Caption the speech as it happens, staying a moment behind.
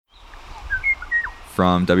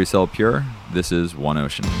From WSL Pure, this is One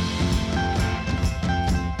Ocean.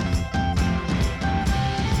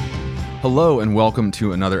 Hello and welcome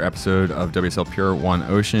to another episode of WSL Pure One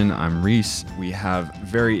Ocean. I'm Reese. We have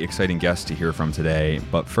very exciting guests to hear from today,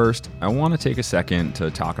 but first, I want to take a second to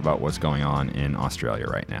talk about what's going on in Australia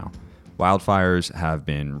right now. Wildfires have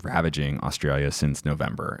been ravaging Australia since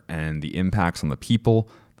November, and the impacts on the people,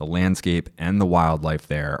 the landscape, and the wildlife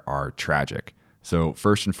there are tragic. So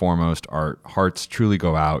first and foremost, our hearts truly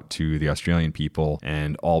go out to the Australian people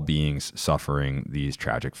and all beings suffering these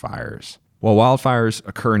tragic fires. While wildfires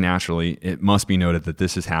occur naturally, it must be noted that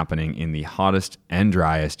this is happening in the hottest and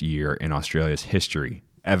driest year in Australia's history,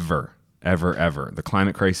 ever. The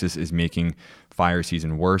climate crisis is making fire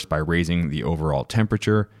season worse by raising the overall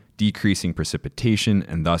temperature, decreasing precipitation,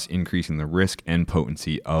 and thus increasing the risk and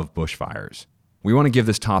potency of bushfires. We want to give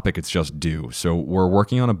this topic its just due, so we're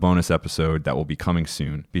working on a bonus episode that will be coming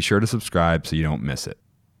soon. Be sure to subscribe so you don't miss it.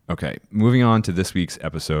 Okay, moving on to this week's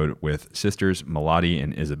episode with sisters Melody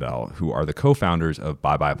and Isabel, who are the co-founders of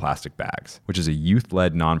Bye Bye Plastic Bags, which is a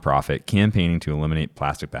youth-led nonprofit campaigning to eliminate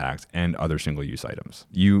plastic bags and other single-use items.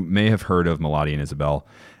 You may have heard of Melody and Isabel.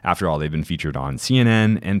 After all, they've been featured on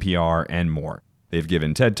CNN, NPR, and more. They've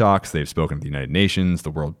given TED Talks, they've spoken at the United Nations,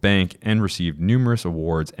 the World Bank, and received numerous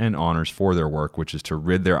awards and honors for their work, which is to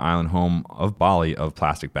rid their island home of Bali of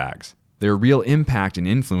plastic bags. Their real impact and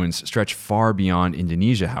influence stretch far beyond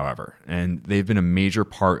Indonesia, however, and they've been a major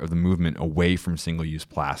part of the movement away from single-use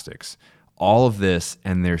plastics. All of this,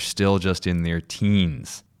 and they're still just in their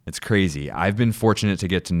teens. It's crazy. I've been fortunate to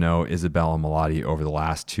get to know Isabel and Melody over the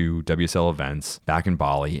last two WSL events back in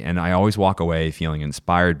Bali, and I always walk away feeling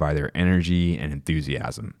inspired by their energy and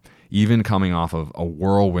enthusiasm. Even coming off of a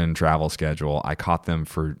whirlwind travel schedule, I caught them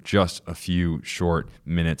for just a few short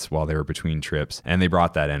minutes while they were between trips, and they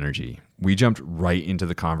brought that energy. We jumped right into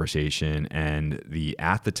the conversation and the,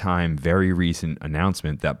 at the time, very recent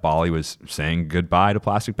announcement that Bali was saying goodbye to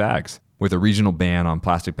plastic bags with a regional ban on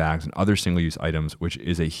plastic bags and other single-use items, which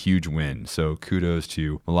is a huge win. So kudos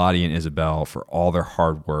to Melody and Isabel for all their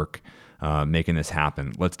hard work making this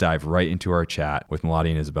happen. Let's dive right into our chat with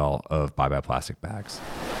Melody and Isabel of Bye Bye Plastic Bags.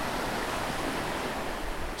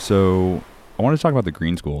 So I want to talk about the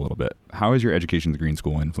Green School a little bit. How has your education at the Green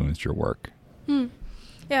School influenced your work?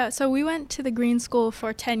 Yeah, so we went to the Green School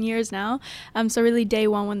for 10 years now, so really day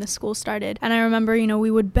one when the school started. And I remember, we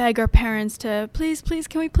would beg our parents to, please,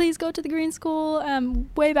 can we please go to the Green School?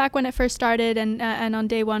 Way back when it first started, and on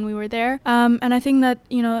day one we were there. And I think that,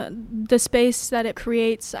 the space that it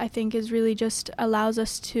creates, I think, is really just allows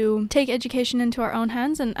us to take education into our own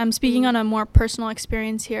hands. And I'm speaking on a more personal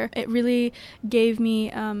experience here. It really gave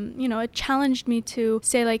me, it challenged me to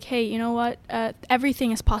say like, hey, you know what,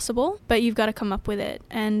 everything is possible, but you've got to come up with it.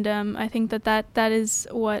 And I think that is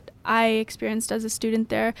what I experienced as a student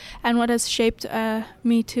there, and what has shaped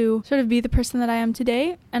me to sort of be the person that I am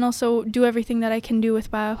today, and also do everything that I can do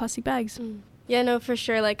with Bye Bye Plastic Bags. Yeah, no, for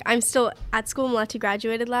sure. Like, I'm still at school. Melati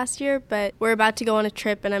graduated last year, but we're about to go on a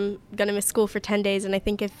trip, and I'm going to miss school for 10 days. And I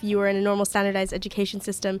think if you were in a normal standardized education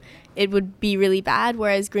system, it would be really bad.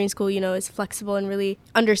 Whereas Green School, is flexible and really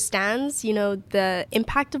understands, the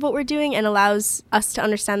impact of what we're doing, and allows us to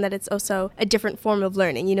understand that it's also a different form of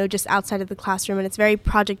learning, just outside of the classroom. And it's very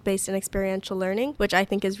project-based and experiential learning, which I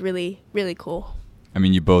think is really, really cool. I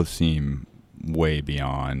mean, you both seem way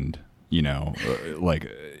beyond, like...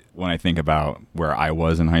 When I think about where I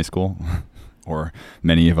was in high school, or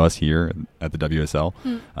many of us here at the WSL,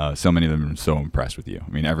 so many of them are so impressed with you.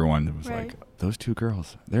 I mean, everyone was like, those two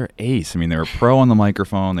girls, they're ace. I mean, they're a pro on the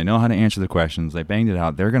microphone. They know how to answer the questions. They banged it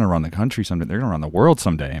out. They're going to run the country someday. They're going to run the world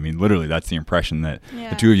someday. I mean, literally, that's the impression that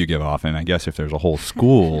the two of you give off. And I guess if there's a whole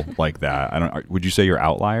school like that, would you say you're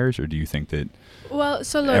outliers, or do you think that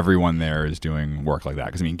everyone there is doing work like that?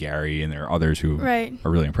 Because, I mean, Gary and there are others who are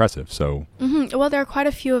really impressive. So, Well, there are quite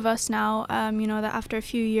a few of us now, that after a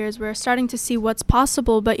few years, we're starting to see what's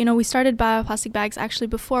possible. But, we started Bye Bye Plastic Bags actually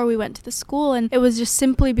before we went to the school. And it was just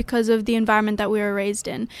simply because of the environment that we were raised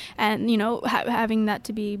in. And, having that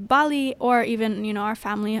to be Bali, or even, our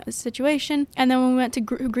family situation. And then when we went to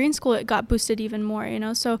Green School, it got boosted even more,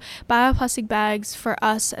 So Bye Bye Plastic Bags for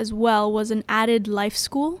us as well was an added life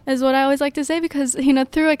school, is what I always like to say, because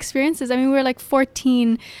through experiences, I mean, we were like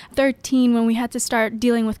 14, 13 when we had to start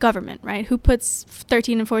dealing with government, right? Who puts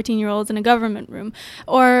 13 and 14-year-olds in a government room?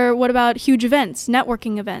 Or what about huge events,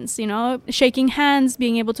 networking events, shaking hands,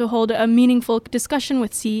 being able to hold a meaningful discussion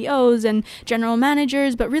with CEOs and general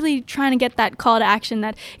managers, but really trying to get that call to action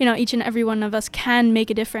that, each and every one of us can make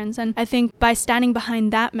a difference. And I think by standing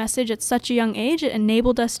behind that message at such a young age, it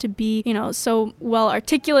enabled us to be, so well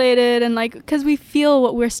articulated, and because we feel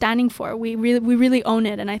what we're standing for. We really own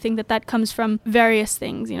it. And I think that comes from various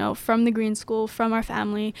things, from the Green School, from our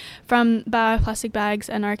family, from bioplastic bags,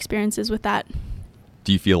 and our experiences with that.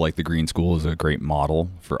 Do you feel like the Green School is a great model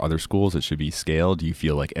for other schools that should be scaled? Do you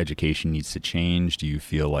feel like education needs to change? Do you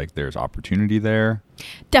feel like there's opportunity there?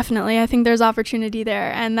 Definitely. I think there's opportunity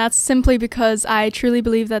there. And that's simply because I truly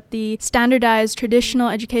believe that the standardized traditional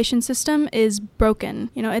education system is broken.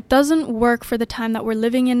 It doesn't work for the time that we're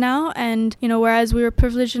living in now. And, whereas we were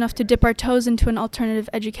privileged enough to dip our toes into an alternative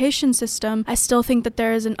education system, I still think that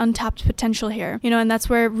there is an untapped potential here. And that's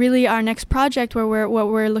where really our next project, where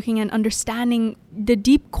we're looking at understanding the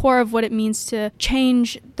deep core of what it means to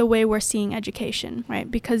change the way we're seeing education, right?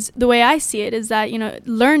 Because the way I see it is that,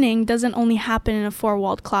 learning doesn't only happen in a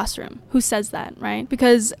four-walled classroom. Who says that, right?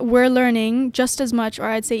 Because we're learning just as much, or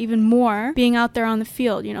I'd say even more, being out there on the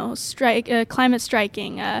field, climate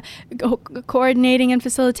striking, coordinating and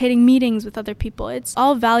facilitating meetings with other people. It's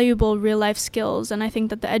all valuable real-life skills, and I think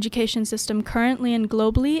that the education system currently and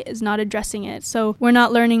globally is not addressing it. So we're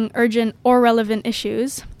not learning urgent or relevant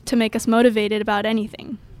issues to make us motivated about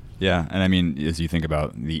anything. Yeah, and I mean, as you think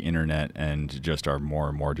about the internet and just our more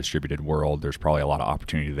and more distributed world, there's probably a lot of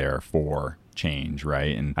opportunity there for change,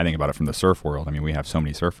 right? And I think about it from the surf world. I mean, we have so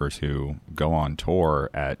many surfers who go on tour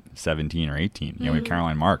at 17 or 18. We have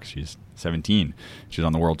Caroline Marks, she's 17. She's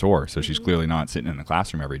on the world tour, so she's clearly not sitting in the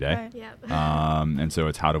classroom every day. Right. Yep. And so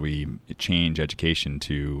it's how do we change education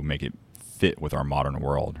to make it fit with our modern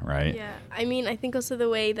world, right? Yeah. I mean, I think also the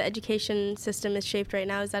way the education system is shaped right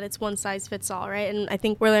now is that it's one size fits all, right? And I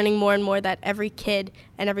think we're learning more and more that every kid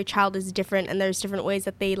and every child is different, and there's different ways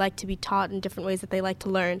that they like to be taught and different ways that they like to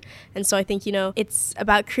learn. And so I think, it's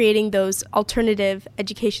about creating those alternative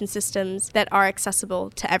education systems that are accessible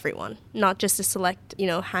to everyone, not just a select,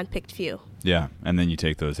 handpicked few. Yeah, and then you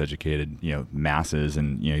take those educated, masses,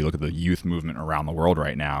 and you look at the youth movement around the world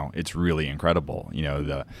right now. It's really incredible.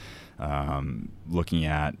 Looking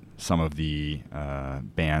at some of the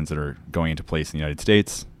bans that are going into place in the United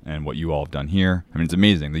States and what you all have done here. I mean, it's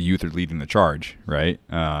amazing. The youth are leading the charge, right?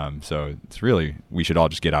 So it's really, we should all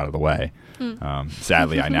just get out of the way.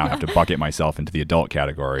 Sadly, I now have to bucket myself into the adult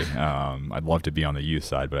category. I'd love to be on the youth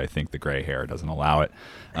side, but I think the gray hair doesn't allow it.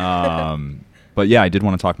 But yeah, I did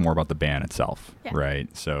want to talk more about the ban itself, right?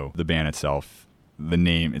 So the ban itself, the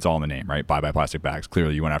name, it's all in the name, right? Bye bye plastic bags.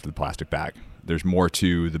 Clearly you went after the plastic bag. There's more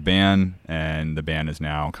to the ban, and the ban is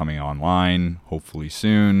now coming online, hopefully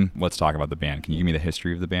soon. Let's talk about the ban. Can you give me the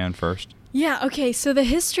history of the ban first? Yeah, okay, so the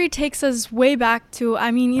history takes us way back to, All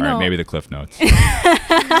right, maybe the Cliff Notes.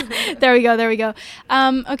 There we go.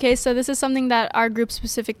 Okay, so this is something that our group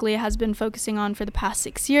specifically has been focusing on for the past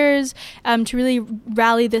 6 years, to really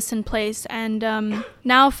rally this in place. And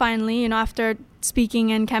now finally, after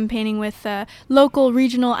speaking and campaigning with local,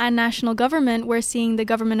 regional, and national government, we're seeing the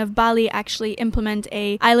government of Bali actually implement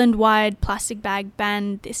a island-wide plastic bag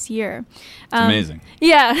ban this year. It's amazing.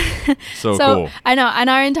 Yeah. So cool. I know, and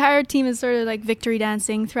our entire team is sort of like victory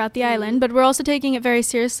dancing throughout the island, but we're also taking it very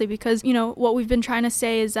seriously because, what we've been trying to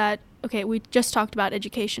say is that, okay, we just talked about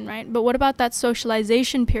education, right? But what about that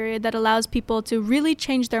socialization period that allows people to really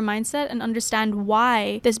change their mindset and understand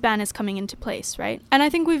why this ban is coming into place, right? And I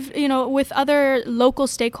think we've, with other local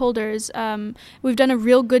stakeholders, we've done a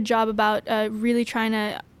real good job about really trying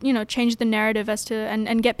to change the narrative as to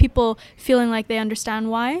and get people feeling like they understand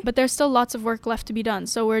why. But there's still lots of work left to be done.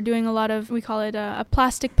 So we're doing a lot of, we call it a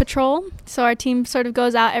plastic patrol. So our team sort of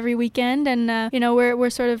goes out every weekend, and we're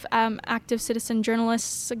sort of active citizen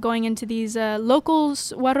journalists going into these local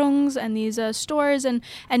warungs and these stores and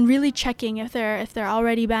really checking if they're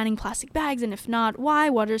already banning plastic bags, and if not, why?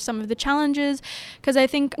 What are some of the challenges? Because I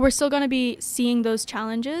think we're still going to be seeing those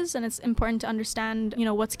challenges, and it's important to understand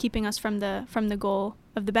what's keeping us from the goal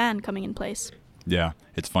of the ban coming in place. Yeah,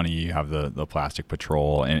 it's funny you have the plastic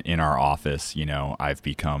patrol in our office. I've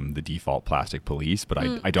become the default plastic police, but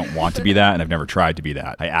I don't want to be that, and I've never tried to be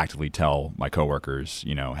that. I actively tell my coworkers,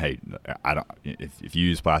 hey, I don't. If you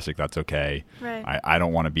use plastic, that's okay. Right. I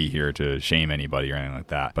don't want to be here to shame anybody or anything like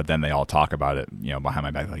that. But then they all talk about it, behind my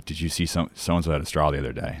back. Like, did you see so and so at a straw the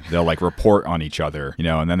other day? They'll like report on each other,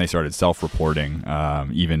 and then they started self-reporting,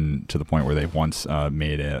 even to the point where they once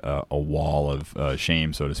made a wall of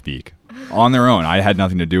shame, so to speak, on their own. I had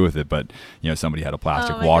nothing to do with it, but somebody had a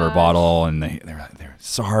plastic water bottle, and they're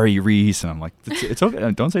sorry, Reese, and I'm like, it's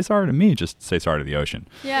okay. Don't say sorry to me. Just say sorry to the ocean.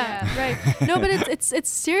 Yeah, right. No, but it's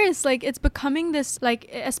serious. Like, it's becoming this, like,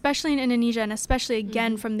 especially in Indonesia, and especially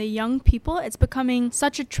again from the young people, it's becoming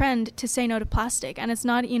such a trend to say no to plastic. And it's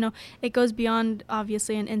not, it goes beyond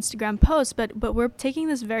obviously an Instagram post, but we're taking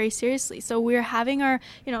this very seriously. So we're having our,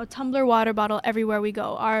 tumbler water bottle everywhere we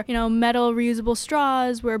go. Our, metal reusable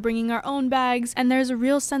straws. We're bringing our own bags, and there's a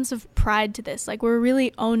real sense of pride to this. Like, we're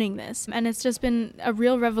really owning this, and it's just been a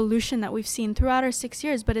real revolution that we've seen throughout our 6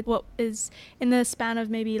 years. But what is in the span of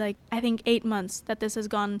maybe I think 8 months that this has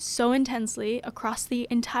gone so intensely across the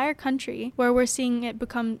entire country, where we're seeing it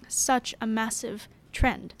become such a massive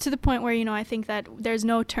trend to the point where I think that there's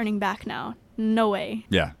no turning back now. No way.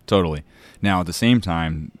 Yeah, totally. Now, at the same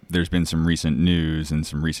time, there's been some recent news and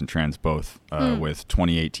some recent trends, both with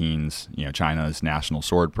 2018's, China's National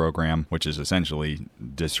Sword Program, which has essentially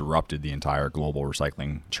disrupted the entire global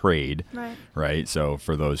recycling trade. Right. So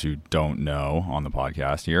for those who don't know on the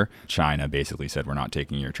podcast here, China basically said, we're not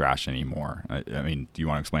taking your trash anymore. I mean, do you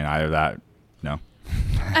want to explain either of that? No?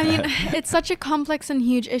 I mean, it's such a complex and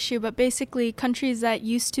huge issue, but basically countries that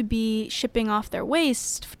used to be shipping off their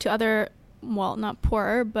waste to other, well, not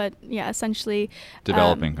poorer, but yeah, essentially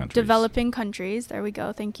developing countries. There we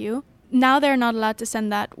go. Thank you. Now they're not allowed to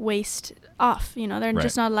send that waste off. They're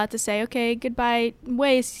just not allowed to say, okay, goodbye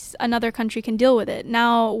waste, another country can deal with it.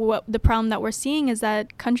 Now the problem that we're seeing is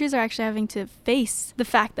that countries are actually having to face the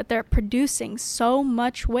fact that they're producing so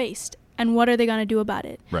much waste. And what are they going to do about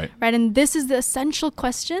it? Right. And this is the essential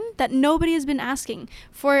question that nobody has been asking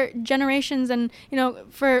for generations, and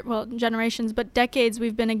generations, but decades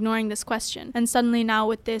we've been ignoring this question. And suddenly now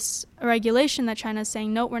with this regulation that China is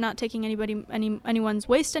saying, no, we're not taking anyone's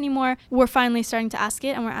waste anymore, we're finally starting to ask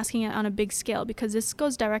it, and we're asking it on a big scale, because this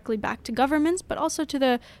goes directly back to governments, but also to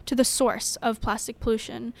the source of plastic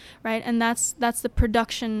pollution, right? And that's the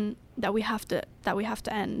production that we have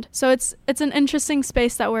to end. So it's an interesting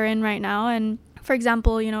space that we're in right now. And for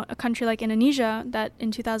example, a country like Indonesia, that in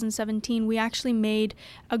 2017 we actually made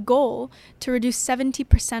a goal to reduce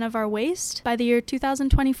 70% of our waste by the year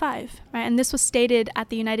 2025, right? And this was stated at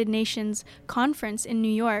the United Nations conference in New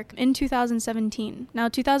York in 2017. Now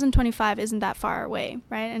 2025 isn't that far away,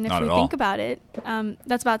 right? And if we think about it,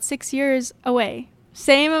 that's about 6 years away.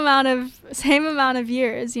 Same amount of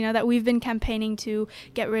years, that we've been campaigning to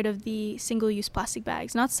get rid of the single-use plastic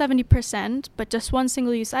bags. Not 70%, but just one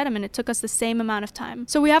single-use item, and it took us the same amount of time.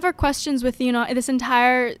 So we have our questions with, this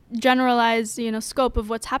entire generalized, scope of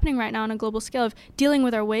what's happening right now on a global scale of dealing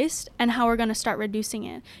with our waste and how we're going to start reducing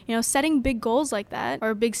it. Setting big goals like that,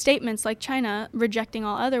 or big statements like China rejecting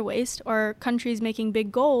all other waste, or countries making big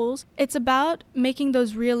goals. It's about making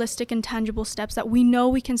those realistic and tangible steps that we know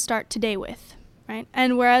we can start today with. Right?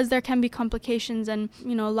 And whereas there can be complications and,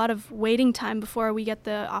 a lot of waiting time before we get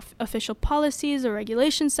the official policies or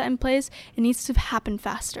regulations set in place, it needs to happen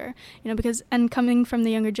faster, because, and coming from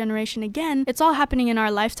the younger generation again, it's all happening in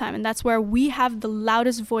our lifetime. And that's where we have the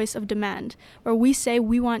loudest voice of demand, where we say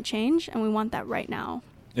we want change and we want that right now.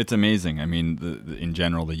 It's amazing. I mean, in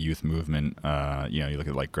general, the youth movement, you look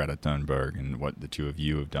at like Greta Thunberg and what the two of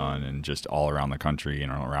you have done, and just all around the country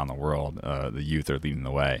and all around the world, the youth are leading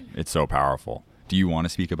the way. It's so powerful. Do you want to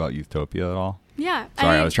speak about Youthtopia at all? Yeah.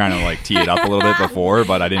 Sorry, I was trying to tee it up a little bit before,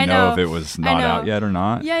 but I didn't know if it was not out yet or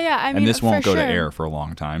not. Yeah. I mean, and this won't go to air for a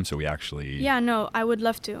long time, so we actually... Yeah, no, I would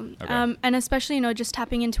love to. Okay. And especially, just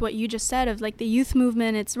tapping into what you just said of like the youth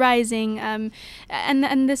movement, it's rising.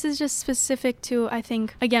 And this is just specific to, I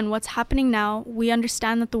think, again, what's happening now. We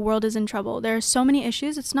understand that the world is in trouble. There are so many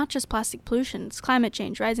issues. It's not just plastic pollution. It's climate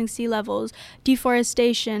change, rising sea levels,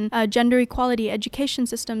 deforestation, gender equality, education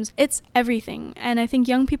systems. It's everything. And I think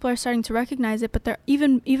young people are starting to recognize it, but they're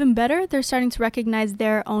even better, they're starting to recognize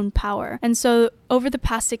their own power. And so over the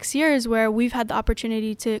past 6 years, where we've had the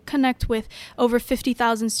opportunity to connect with over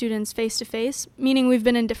 50,000 students face to face, meaning we've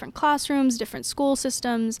been in different classrooms, different school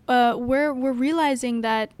systems, we're realizing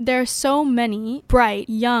that there are so many bright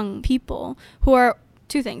young people who are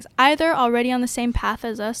two things: either already on the same path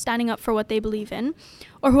as us, standing up for what they believe in,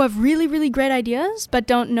 or who have really, really great ideas but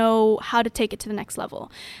don't know how to take it to the next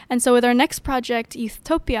level. And so with our next project,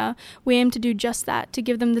 Youthtopia, we aim to do just that, to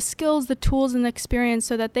give them the skills, the tools, and the experience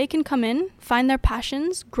so that they can come in, find their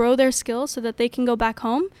passions, grow their skills so that they can go back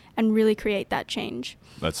home and really create that change.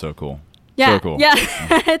 That's so cool. Yeah, so cool. Yeah,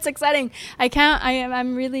 it's exciting.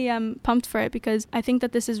 I'm really pumped for it, because I think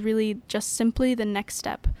that this is really just simply the next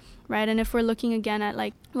step. right? And if we're looking again at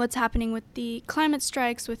like what's happening with the climate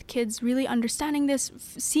strikes, with kids really understanding this,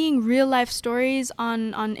 seeing real life stories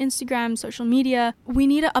on Instagram, social media, we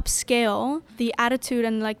need to upscale the attitude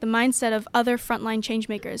and like the mindset of other frontline change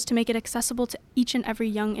makers to make it accessible to each and every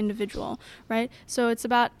young individual, right? So it's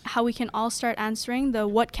about how we can all start answering the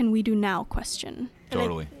what can we do now question.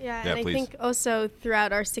 Totally. And please. I think also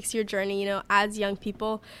throughout our 6-year journey, as young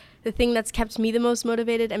people, the thing that's kept me the most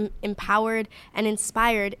motivated and empowered and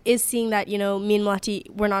inspired is seeing that, me and Melati,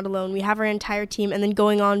 we're not alone. We have our entire team. And then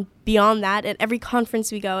going on beyond that, at every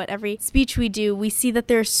conference we go, at every speech we do, we see that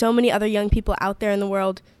there are so many other young people out there in the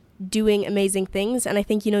world doing amazing things. And I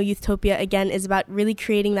think, Youthtopia, again, is about really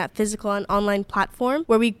creating that physical and online platform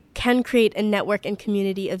where we can create a network and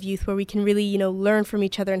community of youth where we can really, learn from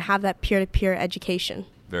each other and have that peer-to-peer education.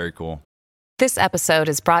 Very cool. This episode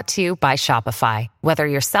is brought to you by Shopify. Whether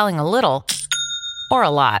you're selling a little or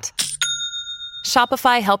a lot,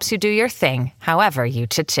 Shopify helps you do your thing, however you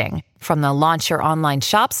cha-ching. From the launch your online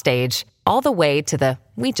shop stage, all the way to the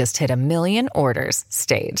we just hit 1 million orders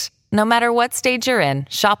stage. No matter what stage you're in,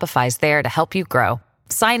 Shopify's there to help you grow.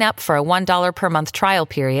 Sign up for a $1 per month trial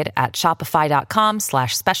period at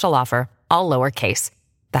shopify.com/special offer, all lowercase.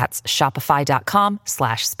 That's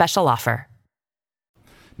shopify.com/special offer.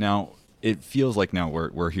 Now, it feels like now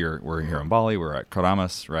we're here in Bali. We're at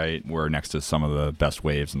Keramas, right? We're next to some of the best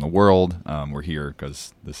waves in the world. We're here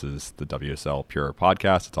because this is the WSL Pure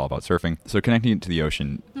podcast. It's all about surfing. So connecting it to the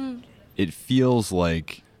ocean, it feels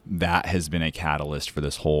like that has been a catalyst for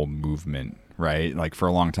this whole movement, right? Like for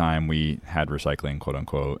a long time, we had recycling, quote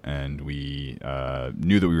unquote, and we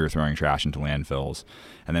knew that we were throwing trash into landfills.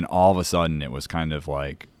 And then all of a sudden, it was kind of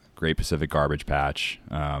like Great Pacific Garbage Patch,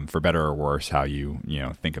 for better or worse, how you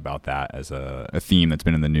think about that as a theme that's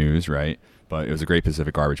been in the news, right? But it was a Great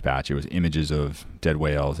Pacific Garbage Patch. It was images of dead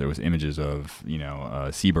whales. It was images of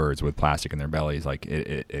seabirds with plastic in their bellies. Like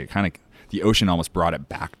it kind of, the ocean almost brought it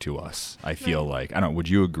back to us. I feel like, I don't know, would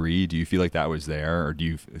you agree? Do you feel like that was there, or do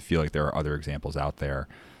you feel like there are other examples out there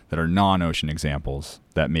that are non-ocean examples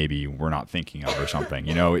that maybe we're not thinking of or something?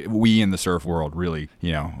 We in the surf world really,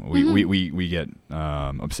 we get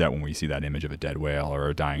upset when we see that image of a dead whale or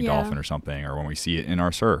a dying dolphin or something, or when we see it in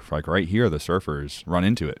our surf. Like right here, the surfers run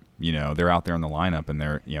into it. They're out there in the lineup, and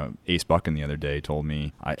they're, Ace Buchan the other day told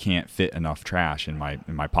me I can't fit enough trash in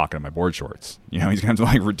my pocket of my board shorts. He's going to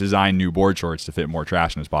like design new board shorts to fit more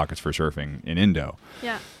trash in his pockets for surfing in Indo.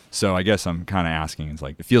 Yeah. So I guess I'm kind of asking, it's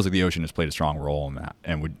like, it feels like the ocean has played a strong role in that.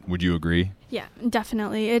 And would you agree? Yeah,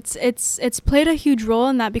 definitely. It's played a huge role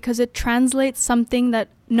in that because it translates something that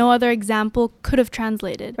no other example could have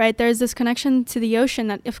translated, right? There's this connection to the ocean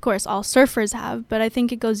that, of course, all surfers have, but I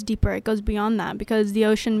think it goes deeper. It goes beyond that because the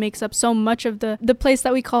ocean makes up so much of the place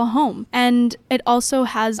that we call home. And it also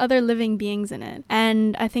has other living beings in it.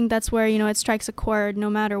 And I think that's where, it strikes a chord no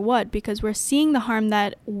matter what, because we're seeing the harm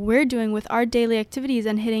that we're doing with our daily activities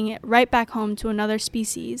and hitting it right back home to another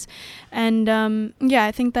species. And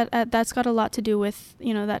I think that that's got a lot to do with,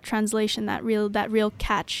 that translation, that real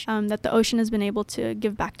catch that the ocean has been able to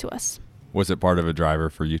give back to us. Was it part of a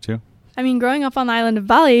driver for you too? I mean, growing up on the island of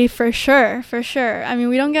Bali, for sure. I mean,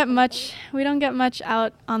 we don't get much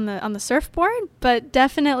out on the surfboard, but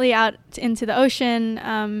definitely out into the ocean.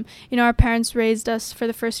 Our parents raised us for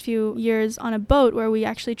the first few years on a boat where we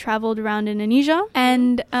actually traveled around Indonesia,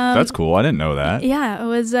 and that's cool. I didn't know that. Yeah,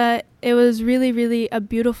 it was really, really a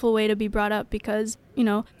beautiful way to be brought up because,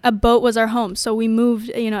 a boat was our home. So we moved,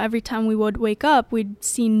 every time we would wake up, we'd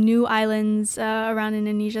see new islands around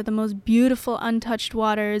Indonesia, the most beautiful untouched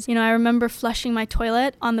waters. I remember flushing my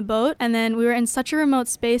toilet on the boat, and then we were in such a remote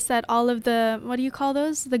space that all of the, what do you call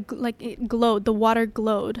those? It glowed, the water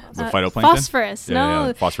glowed. The phytoplankton? Phosphorus.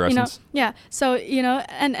 Phosphorescence. So,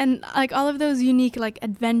 and like all of those unique, like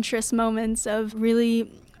adventurous moments of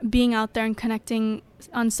really being out there and connecting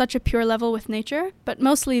on such a pure level with nature, but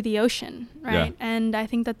mostly the ocean, right? Yeah. And I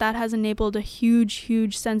think that has enabled a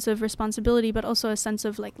huge sense of responsibility, but also a sense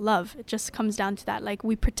of like love. It just comes down to that, like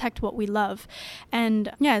we protect what we love.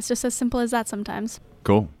 And yeah, it's just as simple as that sometimes.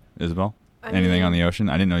 Cool. Isabel? Anything on the ocean?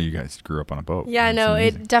 I didn't know you guys grew up on a boat. Yeah, no,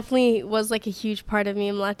 it definitely was like a huge part of me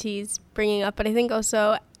and Melati's bringing up. But I think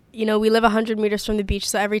also, we live 100 meters from the beach.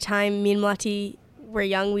 So every time me and Melati were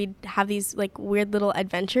young, we'd have these like weird little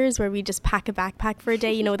adventures where we just pack a backpack for a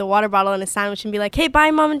day, with a water bottle and a sandwich and be like, hey, bye,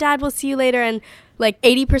 Mom and Dad, we'll see you later. And like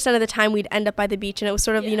 80% of the time we'd end up by the beach, and it was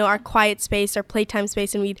sort of, you know, our quiet space, our playtime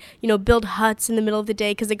space, and we'd, you know, build huts in the middle of the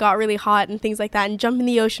day because it got really hot and things like that, and jump in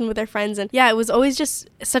the ocean with our friends. And yeah, it was always just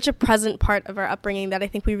such a present part of our upbringing that I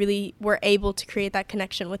think we really were able to create that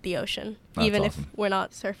connection with the ocean. That's even awesome. if we're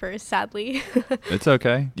not surfers, sadly. It's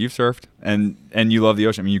okay. You've surfed and you love the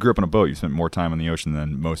ocean. I mean, you grew up on a boat. You spent more time on the ocean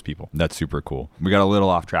than most people. That's super cool. We got a little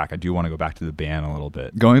off track. I do want to go back to the ban a little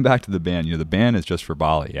bit. Going back to the ban, you know, the ban is just for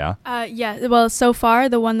Bali, yeah? Yeah. Well, so far,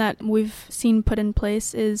 the one that we've seen put in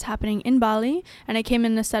place is happening in Bali, and it came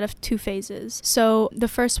in a set of 2 phases. So the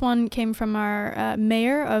first one came from our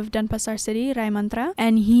mayor of Denpasar city, Rai Mantra,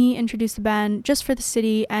 and he introduced the ban just for the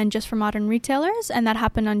city and just for modern retailers, and that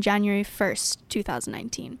happened on January 1st,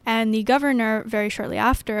 2019. And the governor, very shortly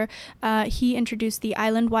after, he introduced the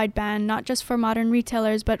island-wide ban, not just for modern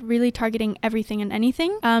retailers, but really targeting everything and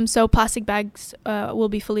anything. So plastic bags will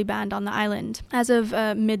be fully banned on the island as of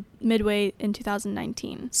midway in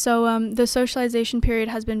 2019. So the socialization period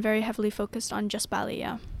has been very heavily focused on just Bali,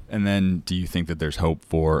 yeah. And then do you think that there's hope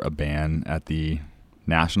for a ban at the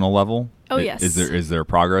national level? Oh, yes. Is there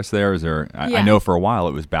progress there? Is there? I know for a while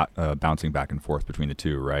it was bouncing back and forth between the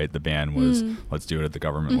two, right? The ban was let's do it at the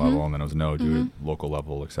government level, and then it was no, do it at local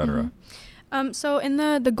level, etc. So in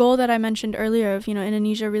the goal that I mentioned earlier of, you know,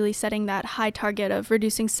 Indonesia really setting that high target of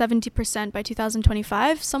reducing 70% by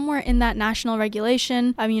 2025, somewhere in that national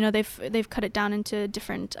regulation, you know, they've cut it down into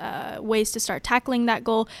different ways to start tackling that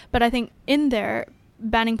goal. But I think in there,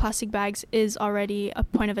 banning plastic bags is already a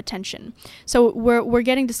point of attention. So we're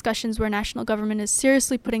getting discussions where national government is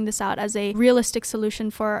seriously putting this out as a realistic solution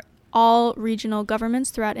for all regional governments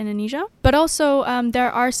throughout Indonesia. But also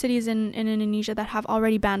there are cities in Indonesia that have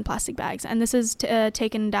already banned plastic bags, and this is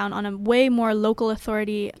taken down on a way more local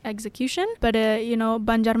authority execution. But you know,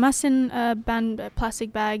 Banjarmasin banned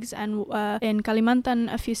plastic bags, and in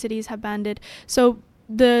Kalimantan a few cities have banned it. So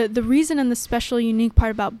the reason and the special unique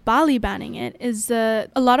part about Bali banning it is a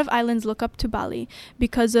lot of islands look up to Bali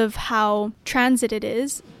because of how transit it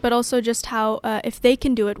is, but also just how if they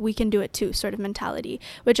can do it, we can do it too sort of mentality,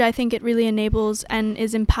 which I think it really enables and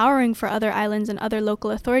is empowering for other islands and other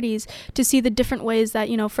local authorities to see the different ways that,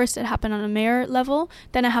 you know, first it happened on a mayor level,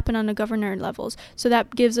 then it happened on a governor levels. So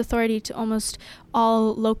that gives authority to almost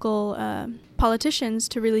all local politicians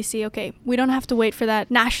to really see, okay, we don't have to wait for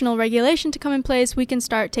that national regulation to come in place. We can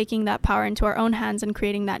start taking that power into our own hands and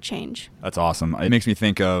creating that change. That's awesome. It makes me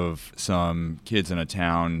think of some kids in a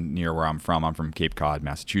town near where I'm from. I'm from Cape Cod,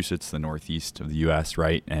 Massachusetts, the northeast of the U.S.,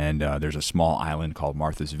 right? And there's a small island called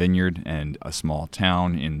Martha's Vineyard and a small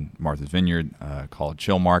town in Martha's Vineyard called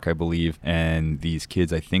Chilmark, I believe. And these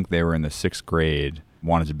kids, I think they were in the 6th grade,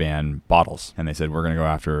 wanted to ban bottles. And they said, we're going to go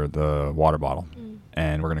after the water bottle.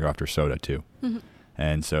 And we're going to go after soda too.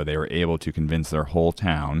 And so they were able to convince their whole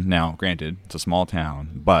town. Now, granted, it's a small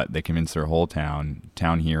town, but they convinced their whole town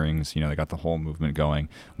hearings, you know, they got the whole movement going,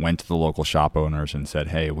 went to the local shop owners and said,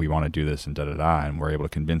 hey, we want to do this and da-da-da. And we're able to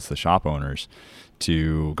convince the shop owners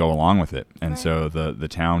to go along with it. And so the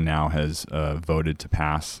town now has voted to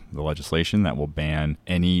pass the legislation that will ban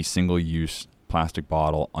any single-use plastic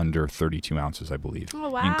bottle under 32 ounces, I believe,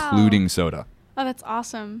 including soda. Oh, that's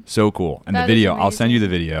awesome. So cool. And that the video, is I'll send you the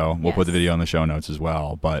amazing. video. We'll put the video in the show notes as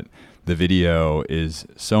well. But the video is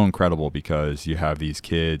so incredible because you have these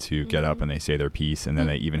kids who get up and they say their piece, and then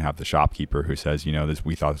they even have the shopkeeper who says, you know,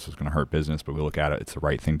 we thought this was going to hurt business, but we look at it, it's the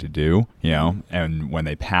right thing to do, you know. And when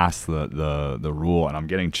they pass the rule, and I'm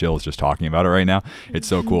getting chills just talking about it right now, it's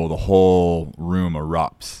so cool. The whole room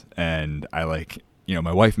erupts, and you know,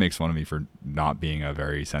 my wife makes fun of me for not being a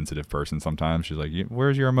very sensitive person sometimes. She's like,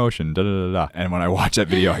 where's your emotion? Da, da, da, da. And when I watch that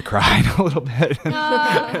video, I cried a little bit.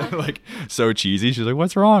 Like, so cheesy. She's like,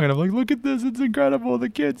 what's wrong? And I'm like, look at this. It's incredible. The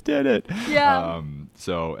kids did it. Yeah.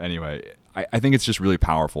 So anyway, I think it's just really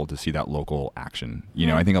powerful to see that local action. You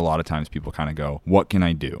know, I think a lot of times people kind of go, what can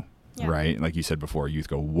I do? Yeah. Right? Like you said before, youth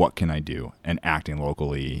go, what can I do? And acting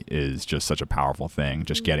locally is just such a powerful thing,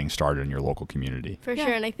 just getting started in your local community. For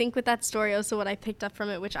sure. And I think with that story also what I picked up from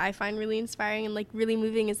it, which I find really inspiring and like really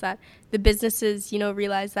moving, is that the businesses, you know,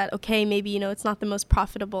 realize that, okay, maybe, you know, it's not the most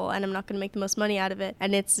profitable and I'm not going to make the most money out of it.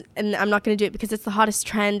 And I'm not going to do it because it's the hottest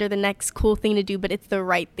trend or the next cool thing to do, but it's the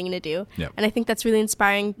right thing to do. Yep. And I think that's really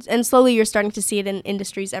inspiring. And slowly you're starting to see it in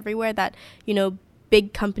industries everywhere that, you know,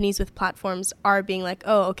 big companies with platforms are being like,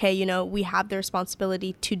 oh, okay, you know, we have the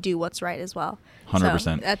responsibility to do what's right as well. 100%.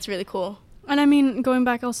 So that's really cool. And I mean, going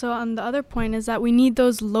back also on the other point is that we need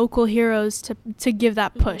those local heroes to give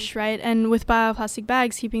that push, right? And with bioplastic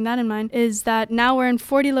bags, keeping that in mind, is that now we're in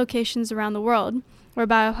 40 locations around the world. where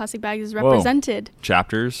bioplastic bags is Whoa. represented.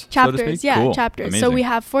 Chapters, Chapters, so to speak? yeah, Cool. chapters. Amazing. So we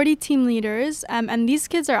have 40 team leaders, and these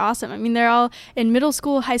kids are awesome. I mean, they're all in middle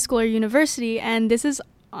school, high school, or university, and this is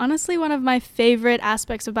honestly one of my favorite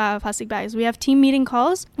aspects of bioplastic bags. We have team meeting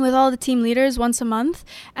calls with all the team leaders once a month,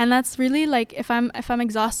 and that's really like if I'm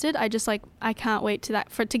exhausted, I can't wait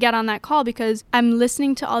to get on that call, because I'm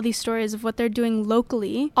listening to all these stories of what they're doing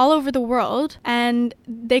locally all over the world, and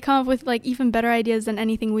they come up with like even better ideas than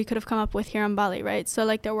anything we could have come up with here in Bali, right? So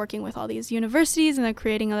like they're working with all these universities, and they're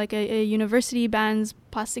creating like a university bans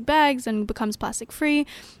plastic bags and becomes plastic free,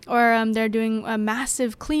 or they're doing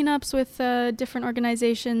massive cleanups with different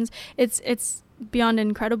organizations. It's beyond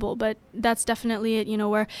incredible, but that's definitely it,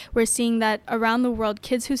 where we're seeing that around the world,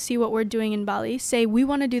 kids who see what we're doing in Bali say we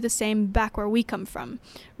want to do the same back where we come from,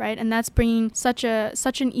 right? And that's bringing such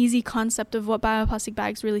an easy concept of what bioplastic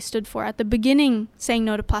bags really stood for. At the beginning, saying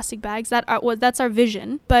no to plastic bags, that's our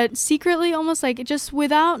vision, but secretly, almost like just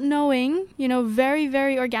without knowing, very,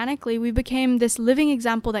 very organically, we became this living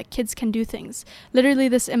example that kids can do things. Literally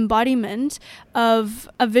this embodiment of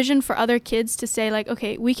a vision for other kids to say like,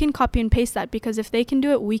 okay, we can copy and paste that, because if they can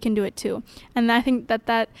do it, we can do it too. And I think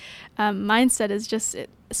that mindset is just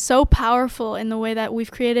so powerful in the way that we've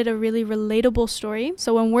created a really relatable story.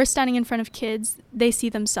 So when we're standing in front of kids, they see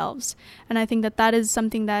themselves. And I think that is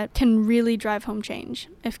something that can really drive home change,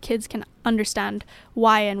 if kids can understand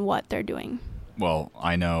why and what they're doing. Well,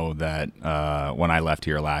 I know that when I left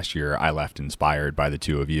here last year, I left inspired by the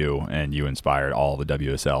two of you, and you inspired all the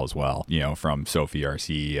WSL as well, from Sophie, our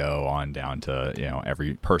CEO, on down to,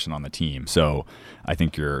 every person on the team. So I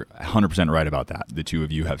think you're 100% right about that. The two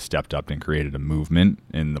of you have stepped up and created a movement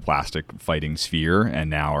in the plastic fighting sphere, and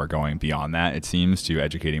now are going beyond that, it seems, to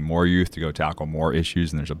educating more youth to go tackle more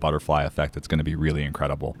issues. And there's a butterfly effect that's going to be really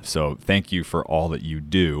incredible. So thank you for all that you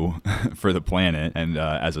do for the planet. And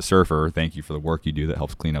as a surfer, thank you for the work you do that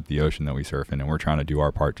helps clean up the ocean that we surf in, and we're trying to do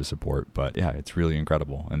our part to support. But yeah, it's really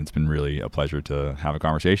incredible, and it's been really a pleasure to have a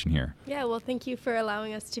conversation here. Yeah, well, thank you for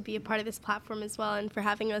allowing us to be a part of this platform as well, and for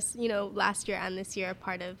having us, last year and this year a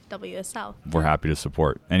part of WSL. We're happy to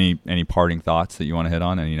support. Any parting thoughts that you want to hit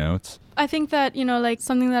on? Any notes? I think that, like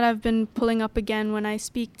something that I've been pulling up again when I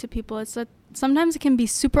speak to people, it's that sometimes it can be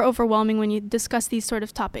super overwhelming when you discuss these sort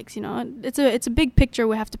of topics. It's a big picture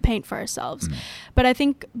we have to paint for ourselves. But I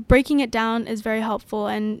think breaking it down is very helpful.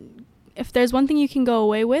 And if there's one thing you can go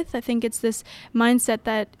away with, I think it's this mindset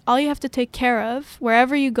that all you have to take care of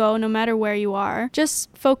wherever you go, no matter where you are, just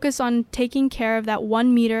focus on taking care of that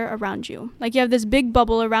 1 meter around you. Like you have this big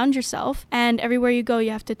bubble around yourself, and everywhere you go,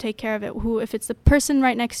 you have to take care of it. If it's the person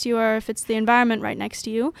right next to you, or if it's the environment right next to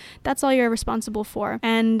you, that's all you're responsible for.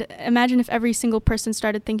 And imagine if every single person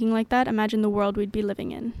started thinking like that, imagine the world we'd be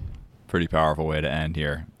living in. Pretty powerful way to end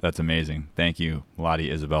here. That's amazing. Thank you,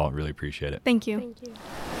 Melody, Isabel. Really appreciate it. Thank you. Thank you.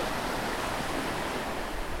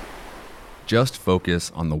 Just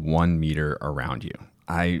focus on the 1 meter around you.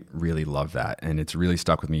 I really love that, and it's really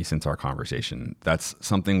stuck with me since our conversation. That's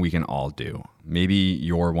something we can all do. Maybe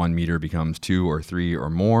your 1 meter becomes 2 or 3 or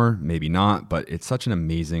more, maybe not, but it's such an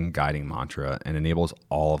amazing guiding mantra and enables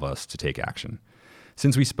all of us to take action.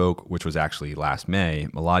 Since we spoke, which was actually last May,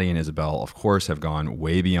 Melody and Isabel, of course, have gone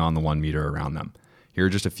way beyond the 1 meter around them. Here are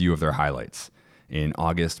just a few of their highlights. In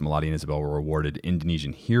August, Melody and Isabel were awarded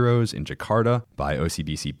Indonesian Heroes in Jakarta by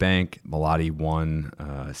OCBC Bank. Melody won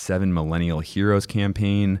 7 Millennial Heroes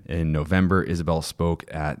campaign. In November, Isabel spoke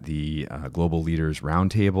at the Global Leaders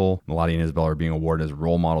Roundtable. Melody and Isabel are being awarded as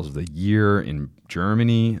Role Models of the Year in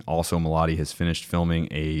Germany. Also, Melody has finished filming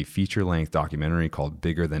a feature-length documentary called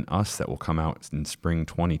Bigger Than Us that will come out in spring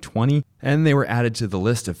 2020. And they were added to the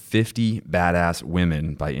list of 50 badass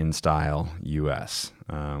women by InStyle US,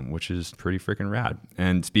 which is pretty freaking rad.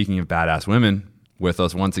 And speaking of badass women, with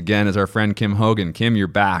us once again is our friend Kim Hogan. Kim, you're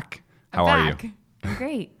back. How are you? I'm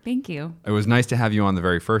great. Thank you. It was nice to have you on the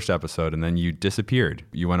very first episode, and then you disappeared.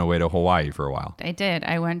 You went away to Hawaii for a while. I did.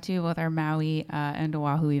 I went to both our Maui and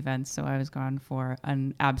Oahu events, so I was gone for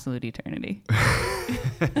an absolute eternity.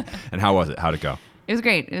 And how was it? How'd it go? It was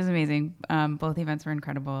great. It was amazing. Both events were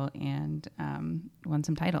incredible, and won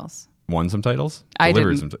some titles. Won some titles? I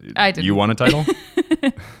Delivered didn't. I didn't. You won a title?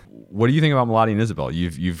 What do you think about Melody and Isabel?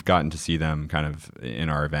 You've gotten to see them kind of in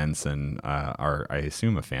our events, and are, I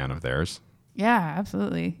assume, a fan of theirs. Yeah,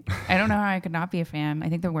 absolutely. I don't know how I could not be a fan. I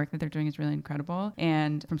think the work that they're doing is really incredible.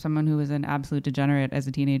 And from someone who was an absolute degenerate as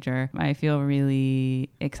a teenager, I feel really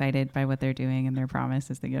excited by what they're doing and their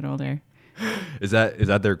promise as they get older. Is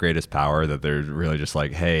that their greatest power, that they're really just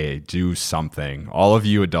like, hey, do something? All of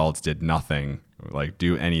you adults did nothing. Like,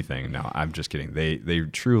 do anything. No, I'm just kidding. They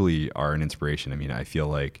truly are an inspiration. I mean, I feel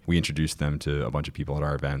like we introduced them to a bunch of people at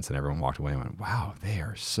our events, and everyone walked away and went, wow, they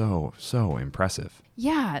are so impressive.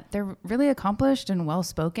 Yeah, they're really accomplished and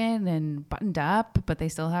well-spoken and buttoned up, but they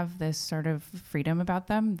still have this sort of freedom about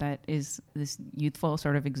them that is this youthful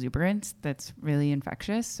sort of exuberance that's really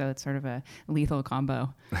infectious. So it's sort of a lethal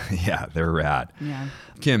combo. Yeah, they're rad. Yeah.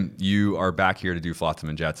 Kim, you are back here to do Flotsam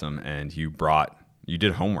and Jetsam, and you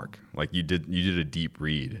did homework. Like you did a deep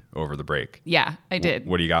read over the break. Yeah, I did.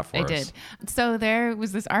 What do you got for us? I did. So there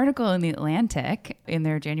was this article in the Atlantic in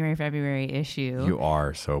their January-February issue. You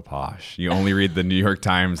are so posh. You only read the New York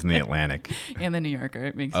Times and the Atlantic. And the New Yorker.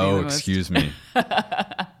 It makes me Oh, the most. excuse me.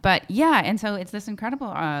 But yeah, and so it's this incredible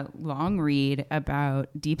long read about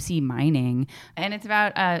deep sea mining. And it's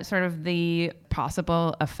about sort of the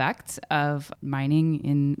possible effects of mining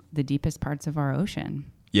in the deepest parts of our ocean.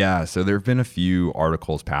 Yeah, so there have been a few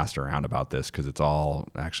articles passed around about this because it's all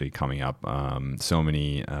actually coming up. So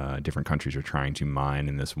many different countries are trying to mine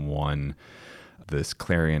in this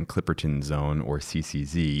Clarion-Clipperton Zone, or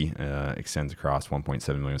CCZ, extends across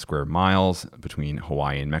 1.7 million square miles between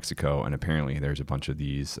Hawaii and Mexico. And apparently there's a bunch of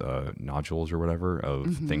these nodules or whatever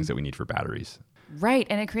of things that we need for batteries. Right.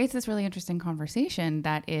 And it creates this really interesting conversation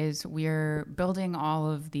that is, we're building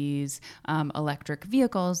all of these electric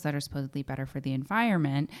vehicles that are supposedly better for the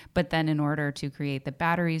environment. But then in order to create the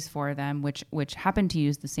batteries for them, which happen to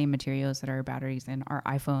use the same materials that are batteries in our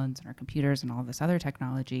iPhones and our computers and all this other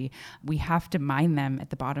technology, we have to mine them at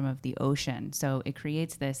the bottom of the ocean. So it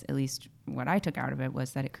creates this, at least what I took out of it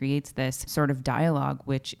was that it creates this sort of dialogue,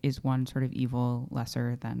 which is one sort of evil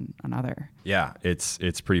lesser than another. Yeah, it's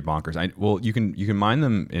pretty bonkers. You can mine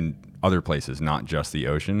them in other places, not just the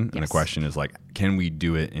ocean. And the question is, like, can we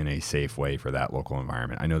do it in a safe way for that local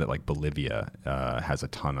environment? I know that like Bolivia has a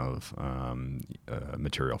ton of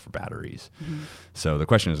material for batteries. So the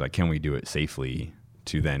question is, like, can we do it safely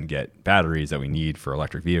to then get batteries that we need for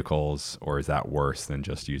electric vehicles, or is that worse than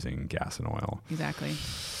just using gas and oil? Exactly.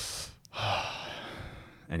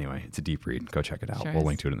 Anyway, it's a deep read. Go check it out. Sure We'll is.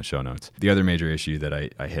 link to it in the show notes. The other major issue that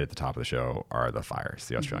I hit at the top of the show are the fires,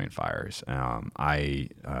 the Australian fires. I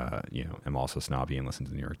am also snobby and listen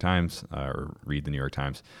to the New York Times or read the New York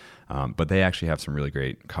Times. But they actually have some really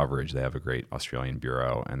great coverage. They have a great Australian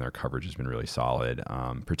bureau, and their coverage has been really solid,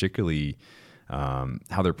 particularly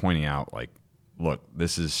how they're pointing out, like, look,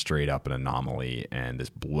 this is straight up an anomaly, and this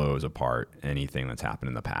blows apart anything that's happened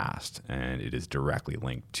in the past, and it is directly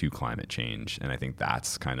linked to climate change. And I think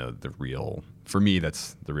that's kind of for me,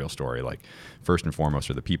 that's the real story. Like, first and foremost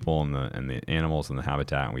are the people and the animals and the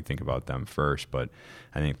habitat, and we think about them first. But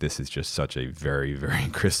I think this is just such a very, very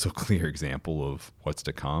crystal clear example of what's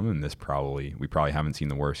to come, and we probably haven't seen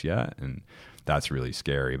the worst yet, and that's really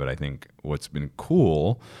scary. But I think what's been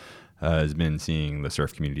cool has been seeing the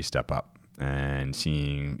surf community step up. And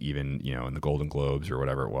seeing even, in the Golden Globes or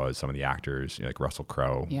whatever it was, some of the actors, like Russell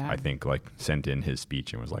Crowe, I think, like, sent in his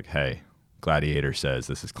speech and was like, hey, Gladiator says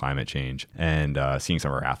this is climate change. And seeing some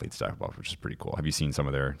of our athletes step up, which is pretty cool. Have you seen some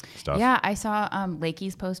of their stuff? Yeah, I saw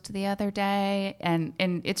Lakey's post the other day, and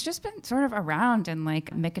it's just been sort of around, and like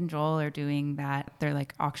Mick and Joel are doing that. They're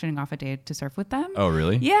like auctioning off a day to surf with them. Oh,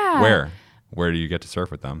 really? Yeah. Where do you get to surf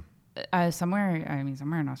with them? Somewhere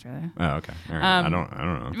in Australia. Oh, okay. All right. I don't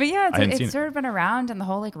know. But yeah, it's sort of been around, and the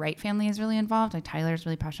whole like Wright family is really involved. Like Tyler's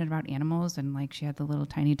really passionate about animals, and like she had the little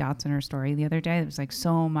tiny dots in her story the other day. There was like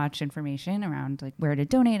so much information around like where to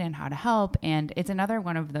donate and how to help. And it's another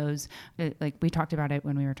one of those, like we talked about it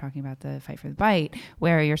when we were talking about the Fight for the Bite,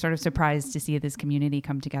 where you're sort of surprised to see this community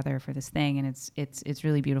come together for this thing. And it's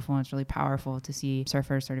really beautiful, and it's really powerful to see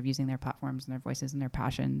surfers sort of using their platforms and their voices and their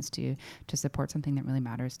passions to support something that really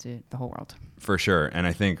matters to the whole world. For sure. And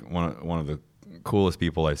I think one of the coolest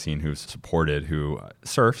people I've seen who's supported, who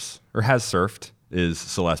surfs or has surfed, is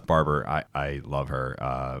Celeste Barber. I love her.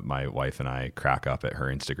 My wife and I crack up at her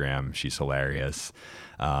Instagram. She's hilarious.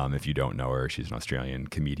 If you don't know her, she's an Australian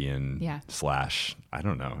comedian / I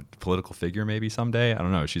don't know, political figure maybe someday. I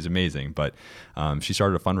don't know. She's amazing. But she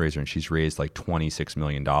started a fundraiser, and she's raised like $26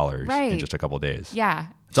 million in just a couple of days. Yeah.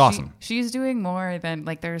 It's awesome. She's doing more than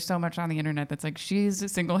like, there's so much on the internet that's like she's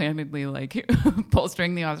single-handedly like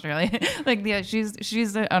bolstering the Australian, like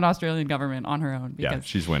she's an Australian government on her own. Because,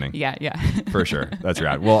 she's winning. Yeah. For sure. That's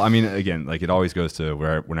rad. Well, I mean, again, like it always goes to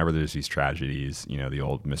whenever there's these tragedies, the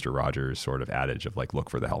old Mr. Rogers sort of adage of like, look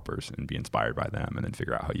for the helpers and be inspired by them, and then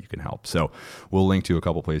figure out how you can help. So we'll link to a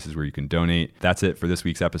couple places where you can donate. That's it for this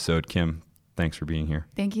week's episode. Kim, thanks for being here.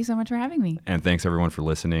 Thank you so much for having me. And thanks everyone for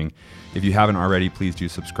listening. If you haven't already, please do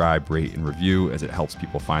subscribe, rate, and review, as it helps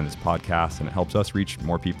people find this podcast, and it helps us reach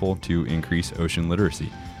more people to increase ocean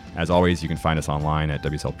literacy. As always, you can find us online at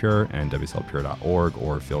WSLPure and WSLPure.org,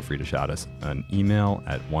 or feel free to shout us an email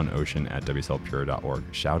at oneocean@WSLPure.org.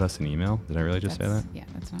 Shout us an email. Did I really just say that? Yeah,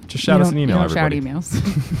 that's not. Just shout us an email, you don't everybody. Shout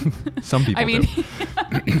emails. Some people I mean,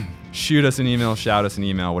 do. Shoot us an email, shout us an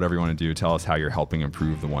email, whatever you want to do. Tell us how you're helping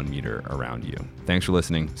improve the 1 meter around you. Thanks for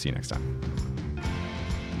listening. See you next time.